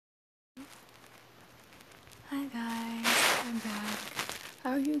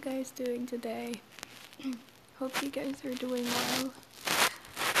you guys doing today? Hope you guys are doing well.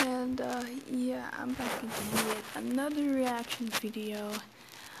 And yeah, I'm back again with another reaction video.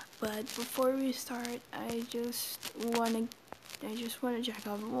 But before we start, I just wanna check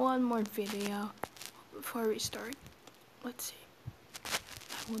out one more video before we start. Let's see.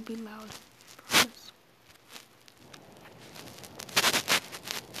 That won't be loud. Promise.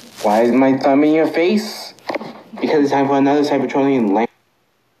 Why is my thumb in your face? Because it's time for another cybertronion language.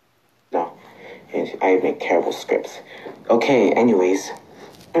 No, I make terrible scripts. Okay, anyways.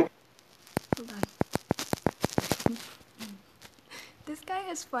 Hold on. This guy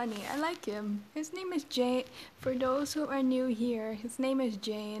is funny. I like him. His name is Jane. For those who are new here, his name is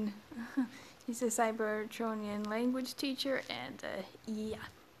Jane. He's a cybertronion language teacher, and yeah.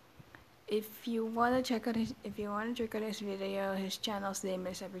 If you wanna check out his video, his channel's name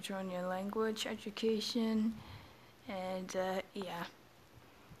is Cybertronion Language Education, and yeah,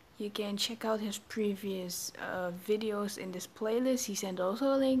 you can check out his previous videos in this playlist. He sent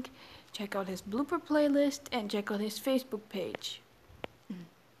also a link. Check out his blooper playlist and check out his Facebook page.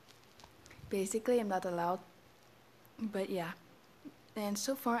 Basically, I'm not allowed, but yeah. And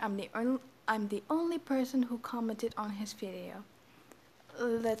so far, I'm the only person who commented on his video.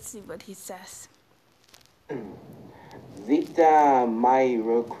 Let's see what he says. Zita, my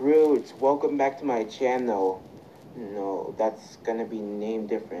recruits, welcome back to my channel. No, that's gonna be named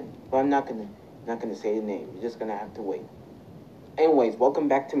different, but I'm not gonna say the name. You're just gonna have to wait. Anyways, welcome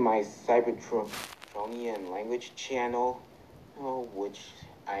back to my cybertronian language channel, which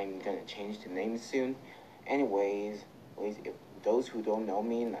I'm gonna change the name soon. Anyways, if those who don't know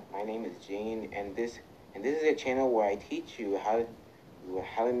me, my name is Jane, and this is a channel where I teach you how to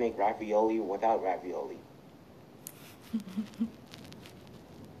make ravioli without ravioli.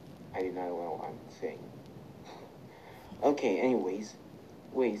 I do not know what I'm saying. Okay, anyways,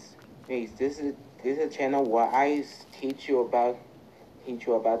 this is a channel where I teach you about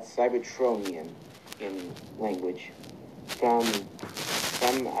cybertronian in language from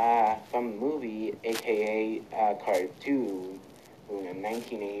movie, aka cartoon,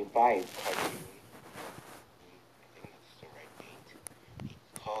 1985 cartoon. I think that's the right date.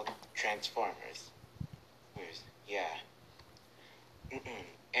 Called Transformers. Yeah.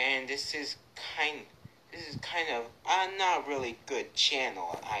 And this is kind of a not really good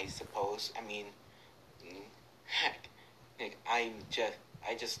channel, I suppose. I mean, heck, like I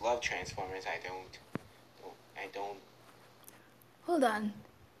just love Transformers. I don't. Hold on.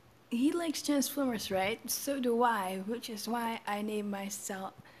 He likes Transformers, right? So do I, which is why my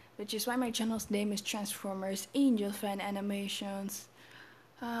channel's name is Transformers Angel Fan Animations.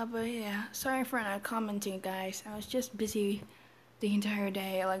 But yeah, sorry for not commenting, guys. I was just busy the entire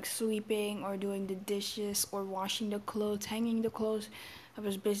day, like sweeping or doing the dishes or washing the clothes, hanging the clothes. I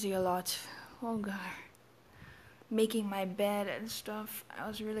was busy a lot. Oh god. Making my bed and stuff. I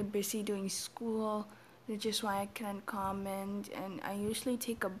was really busy doing school. That's just why I can't comment, and I usually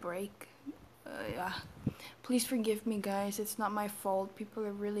take a break. Yeah. Please forgive me, guys. It's not my fault. People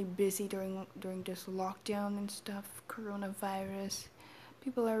are really busy during this lockdown and stuff, coronavirus.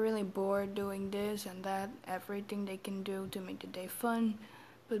 People are really bored doing this and that, everything they can do to make the day fun.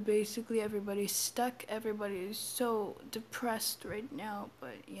 But basically everybody's stuck. Everybody is so depressed right now.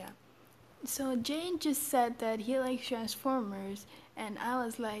 But yeah. So Jane just said that he likes Transformers, and I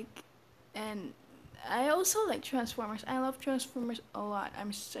was like, and I also like Transformers. I love Transformers a lot.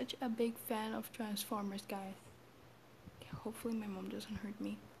 I'm such a big fan of Transformers, guys. Hopefully my mom doesn't hurt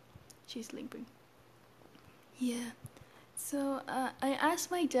me. She's sleeping. Yeah. So I asked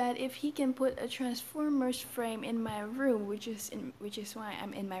my dad if he can put a Transformers frame in my room, which is why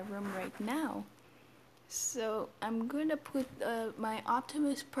I'm in my room right now. So I'm gonna put my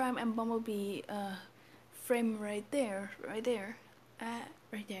Optimus Prime and Bumblebee frame right there. Right there.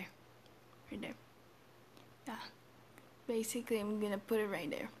 Yeah. Basically, I'm gonna put it right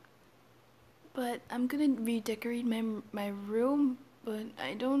there. But I'm gonna redecorate my room, but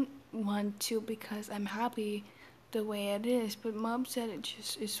I don't want to because I'm happy the way it is. But Mom said it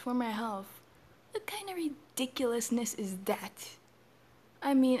just is for my health. What kind of ridiculousness is that?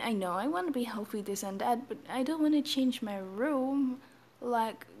 I mean, I know I want to be healthy, this and that, but I don't want to change my room.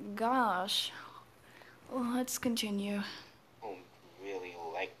 Like, gosh. Let's continue. I really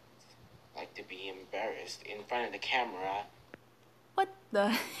like to be embarrassed in front of the camera. What the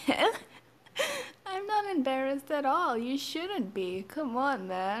hell? I'm not embarrassed at all. You shouldn't be. Come on,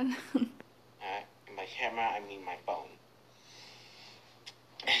 man. By camera, I mean my phone.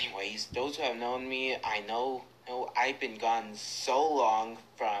 Anyways, those who have known me, I know I've been gone so long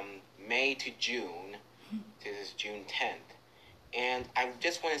from May to June. This is June 10th. And I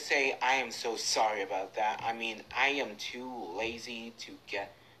just want to say I am so sorry about that. I mean, I am too lazy to get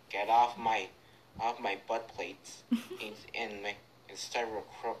off my butt plates and start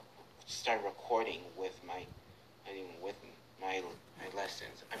recording with my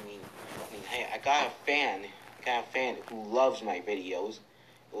lessons. I mean, hey, I got a fan who loves my videos.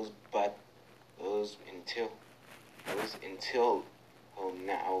 But those until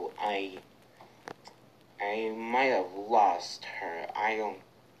now, I might have lost her. I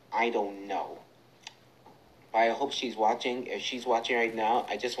don't know. But I hope she's watching. If she's watching right now,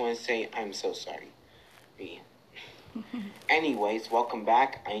 I just want to say I'm so sorry. Anyways, welcome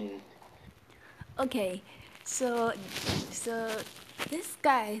back. Okay, so so this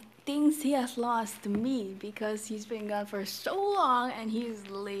guy thinks he has lost me because he's been gone for so long and he's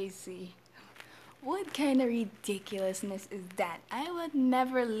lazy. What kind of ridiculousness is that? I would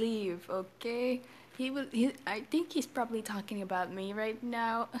never leave, okay? I think he's probably talking about me right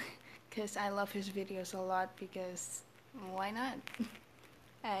now cuz I love his videos a lot because why not?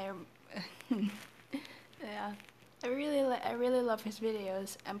 I yeah. I really love his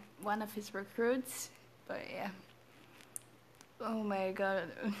videos. I'm one of his recruits, but yeah. Oh my god.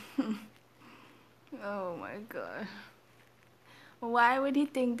 Oh my god. Why would he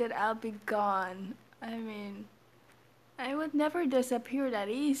think that I'll be gone? I mean, I would never disappear that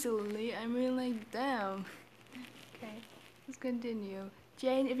easily. I mean, like, damn. Okay, let's continue.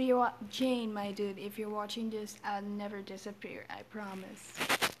 Jane, my dude, if you're watching this, I'll never disappear. I promise.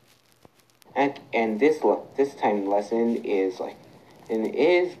 And this time lesson is like, and it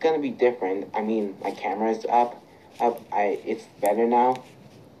is gonna be different. I mean, my camera's up. It's better now.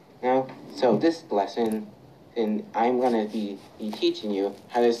 Now, so this lesson, and I'm gonna be teaching you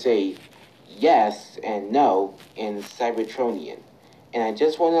how to say yes and no in cybertronion. And I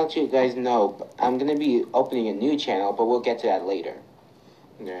just want to let you guys know, I'm gonna be opening a new channel, but we'll get to that later.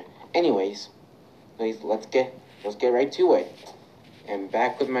 Yeah. Anyways, let's get right to it. And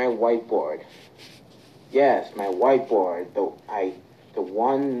back with my whiteboard. Yes, my whiteboard. The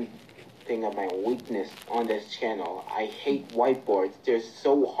one thing of my weakness on this channel. I hate whiteboards. They're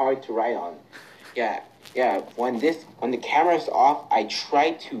so hard to write on. Yeah. When the camera's off, I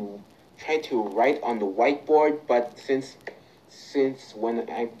try to write on the whiteboard, but since when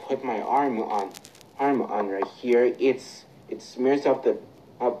I put my arm on right here, it smears up the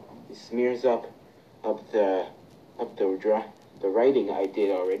writing I did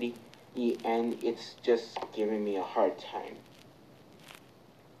already, and it's just giving me a hard time.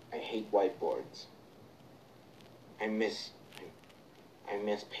 I hate whiteboards. I miss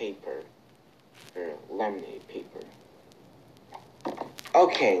paper, or laminate paper.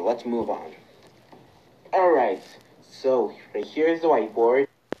 Okay, let's move on. Alright, so right here's the whiteboard.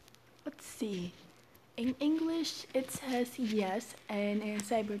 Let's see. In English, it says yes, and in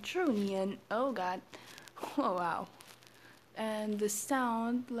Cybertronian, oh god, oh wow. And the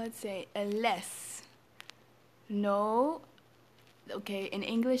sound, let's say, a less. No. Okay, in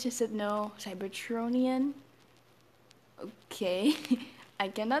English, it said no. Cybertronian. Okay, I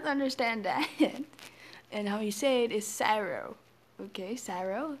cannot understand that. And how you say it is Cyro. Okay,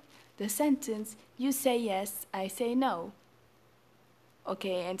 Cyro. The sentence, you say yes, I say no.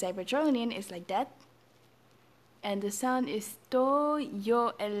 Okay, and Cybertronian is like that. And the sound is to,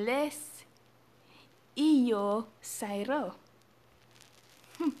 yo, eles, iyo, Cyro.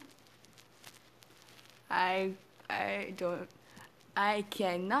 I don't, I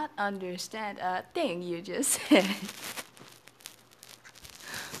cannot understand a thing you just said.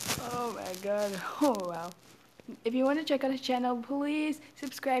 Oh my god, oh wow. If you want to check out his channel, please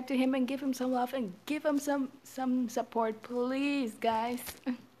subscribe to him and give him some love and give him some support, please, guys.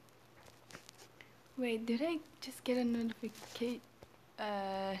 Wait, did I just get a notification?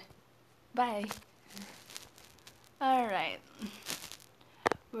 Bye. Alright.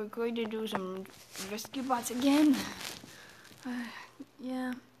 We're going to do some rescue bots again.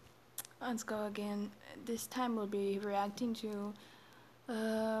 Yeah. Let's go again. This time we'll be reacting to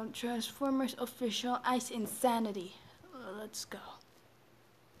Transformers official Ice Insanity. Let's go.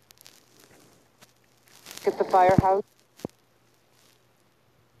 At the firehouse.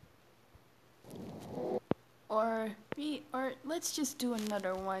 Or let's just do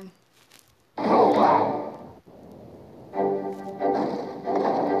another one.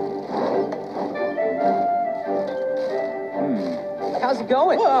 How's it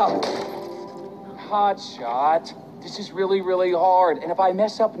going? Whoa. Hot shot. This is really, really hard. And if I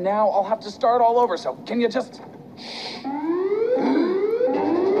mess up now, I'll have to start all over. So can you just...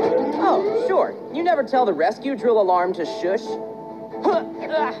 Oh, sure. You never tell the rescue drill alarm to shush?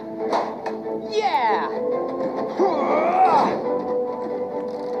 Yeah!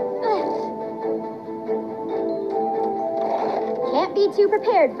 only too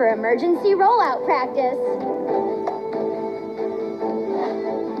prepared for emergency rollout practice.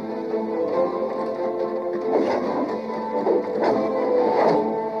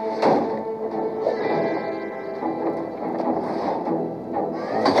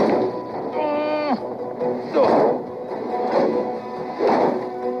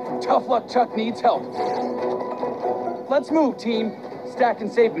 Tough luck Chuck needs help. Let's move, team. Stack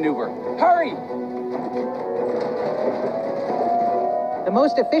and save maneuver. Hurry! The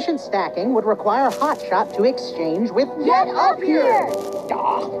most efficient stacking would require Hotshot to exchange with... Get up here!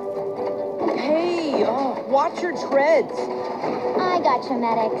 Hey, watch your treads. I got you,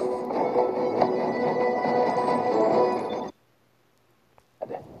 medics.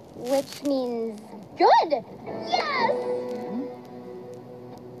 Which means good. Yes!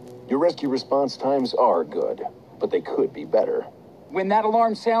 Your rescue response times are good, but they could be better. When that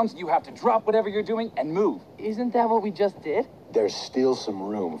alarm sounds, you have to drop whatever you're doing and move. Isn't that what we just did? There's still some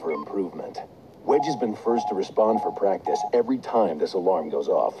room for improvement. Wedge has been first to respond for practice every time this alarm goes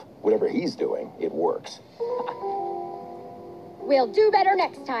off. Whatever he's doing, it works. We'll do better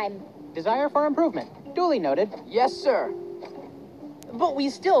next time. Desire for improvement. Duly noted. Yes, sir. But we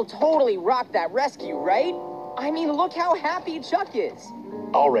still totally rocked that rescue, right? I mean, look how happy Chuck is.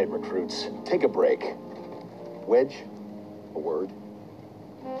 All right, recruits, take a break. Wedge, a word?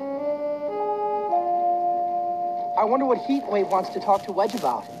 I wonder what Heatwave wants to talk to Wedge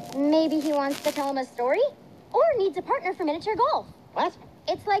about. Maybe he wants to tell him a story? Or needs a partner for miniature golf. What?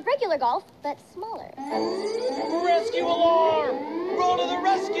 It's like regular golf, but smaller. Rescue alarm! Roll to the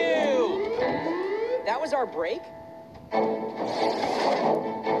rescue! That was our break?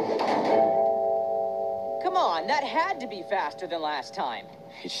 Come on, that had to be faster than last time.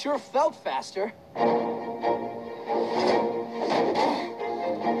 It sure felt faster.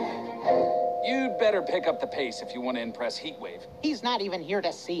 You'd better pick up the pace if you want to impress Heatwave. He's not even here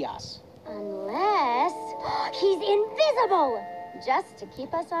to see us. Unless he's invisible, just to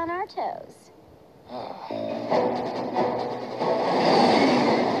keep us on our toes.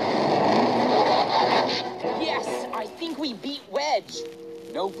 Yes, I think we beat Wedge.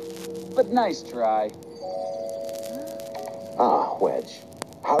 Nope, but nice try. Ah, Wedge.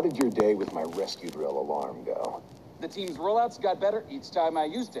 How did your day with my rescue drill alarm go? The team's rollouts got better each time I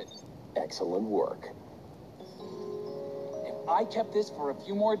used it. Excellent work. If I kept this for a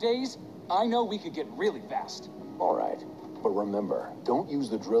few more days, I know we could get really fast. All right, but remember, don't use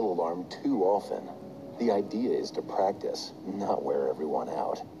the drill alarm too often. The idea is to practice, not wear everyone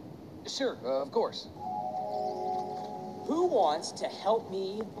out. Sure, of course. Who wants to help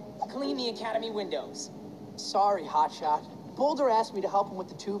me clean the academy windows? Sorry, Hotshot. Boulder asked me to help him with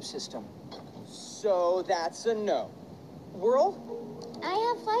the tube system. So that's a no. Whirl? I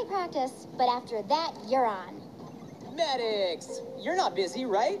have flight practice, but after that, you're on. Medics! You're not busy,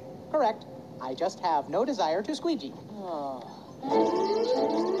 right? Correct. I just have no desire to squeegee.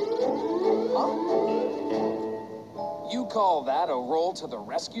 You call that a roll to the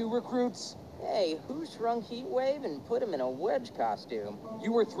rescue, recruits? Hey, who shrunk Heatwave and put him in a Wedge costume?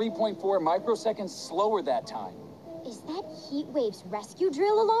 You were 3.4 microseconds slower that time. Is that Heatwave's rescue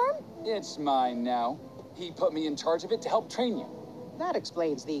drill alarm? It's mine now. He put me in charge of it to help train you. That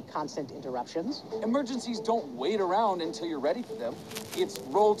explains the constant interruptions. Emergencies don't wait around until you're ready for them. It's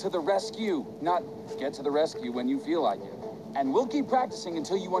roll to the rescue, not get to the rescue when you feel like it. And we'll keep practicing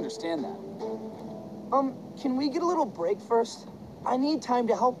until you understand that. Can we get a little break first? I need time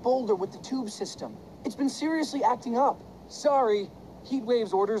to help Boulder with the tube system. It's been seriously acting up. Sorry,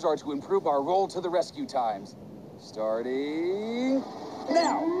 Heatwave's orders are to improve our roll to the rescue times. Starting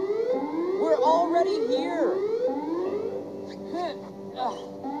now. We're already here.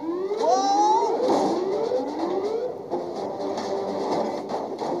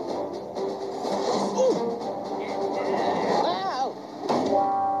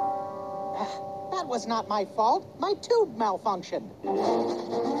 Wow! That was not my fault. My tube malfunctioned.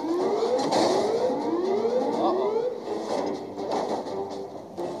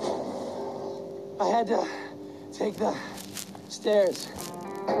 I had to take the stairs.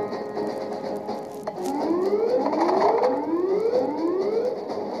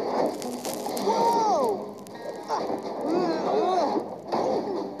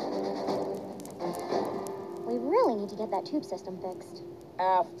 We really need to get that tube system fixed.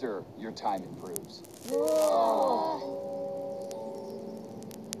 After your time improves.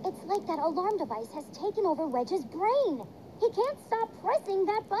 It's like that alarm device has taken over Wedge's brain. He can't stop pressing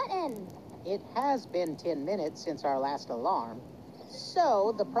that button. It has been 10 minutes since our last alarm.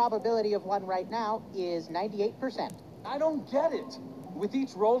 So the probability of one right now is 98%. I don't get it. With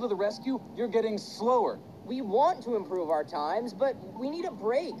each roll to the rescue, you're getting slower. We want to improve our times, but we need a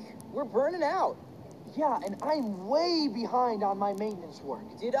break. We're burning out. Yeah, and I'm way behind on my maintenance work.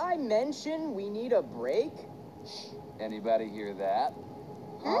 Did I mention we need a break? Anybody hear that?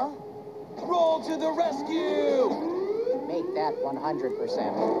 Huh? Roll to the rescue! Make that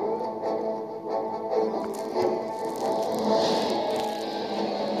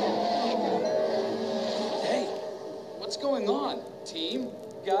 100%. Hey, what's going on, team?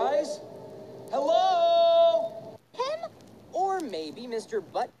 Guys? Hello? Him? Or maybe Mr.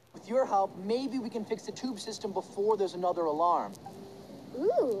 Butt. With your help, maybe we can fix the tube system before there's another alarm.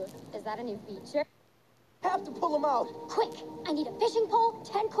 Ooh, is that a new feature? Have to pull him out. Quick, I need a fishing pole,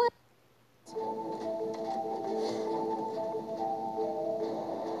 10 clips.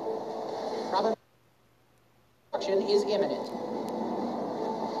 Production is imminent.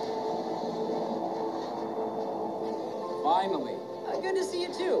 Finally. Good to see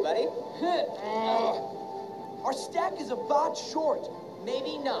you too, buddy. Our stack is about short.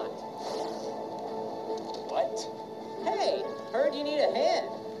 Maybe not. What? Hey, heard you need a hand.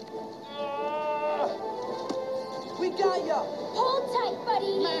 We got ya! Hold tight,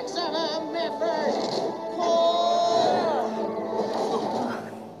 buddy. Maximum effort!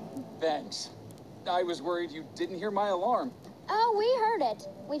 Thanks. I was worried you didn't hear my alarm. Oh, we heard it.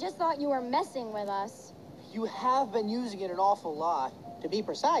 We just thought you were messing with us. You have been using it an awful lot. To be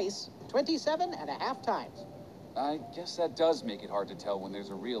precise, 27.5 times. I guess that does make it hard to tell when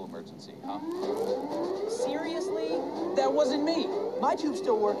there's a real emergency, huh? Seriously? That wasn't me. My tube's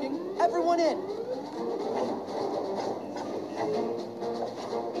still working. Everyone in.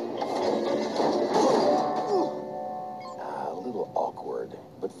 A little awkward,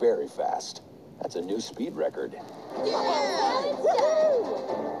 but very fast. That's a new speed record.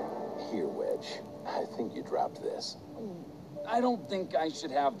 Here, Wedge. I think you dropped this. I don't think I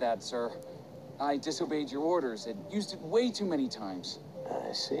should have that, sir. I disobeyed your orders and used it way too many times.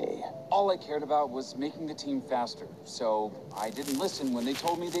 I see. All I cared about was making the team faster, so I didn't listen when they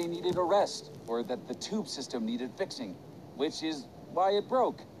told me they needed a rest or that the tube system needed fixing, which is why it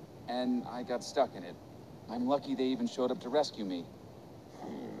broke, and I got stuck in it. I'm lucky they even showed up to rescue me.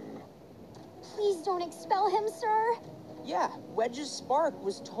 Please don't expel him, sir. Yeah, Wedge's spark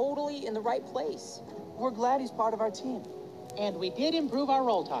was totally in the right place. We're glad he's part of our team. And we did improve our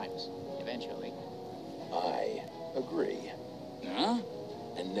roll times, eventually. I agree. Huh?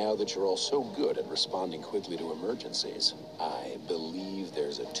 And now that you're all so good at responding quickly to emergencies, I believe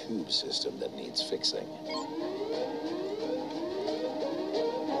there's a tube system that needs fixing.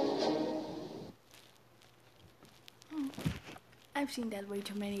 I've seen that way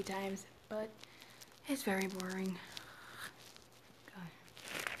too many times, but it's very boring. God.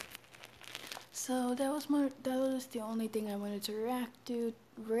 So that was the only thing I wanted to react to.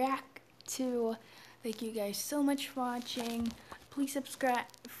 Thank you guys so much for watching. Please subscribe.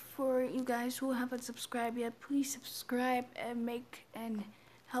 For you guys who haven't subscribed yet, please subscribe and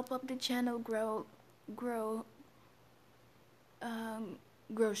help up the channel grow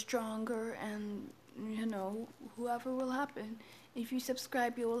stronger, and you know, whoever will happen. If you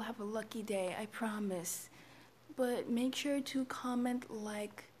subscribe, you will have a lucky day, I promise. But make sure to comment,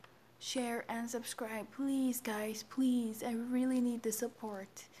 like, share, and subscribe. Please, guys, please. I really need the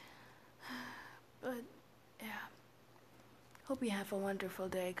support. But, yeah. Hope you have a wonderful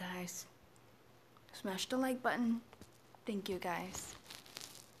day, guys. Smash the like button. Thank you, guys.